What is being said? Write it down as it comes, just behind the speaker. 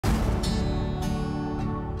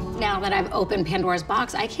Now that I've opened Pandora's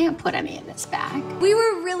box, I can't put any of this back. We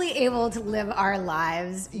were really able to live our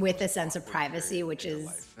lives with a sense of privacy, which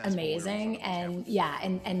is amazing, and yeah,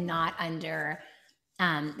 and not under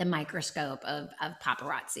the microscope of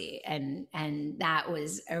paparazzi, and that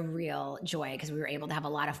was a real joy because we were able to have a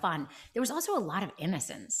lot of fun. There was also a lot of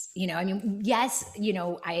innocence, you know. I mean, yes, you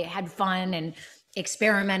know, I had fun and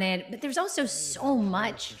experimented, but there's also so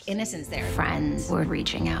much innocence there. Friends were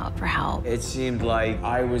reaching out for help. It seemed like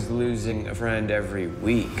I was losing a friend every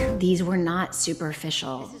week. These were not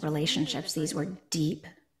superficial relationships. These were deep,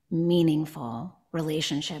 meaningful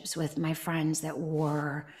relationships with my friends that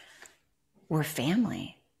were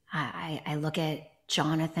family. I look at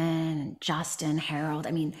Jonathan and Justin, Harold.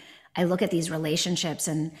 I mean, I look at these relationships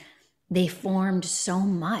and they formed so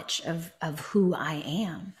much of who I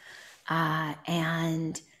am.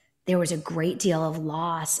 And there was a great deal of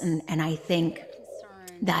loss. And I think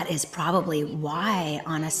that is probably why,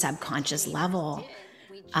 on a subconscious level,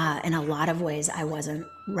 in a lot of ways, I wasn't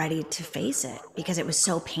ready to face it because it was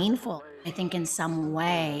so painful. I think in some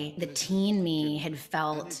way, the teen me had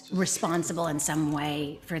felt responsible in some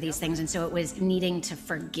way for these things. And so it was needing to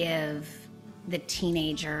forgive the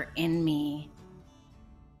teenager in me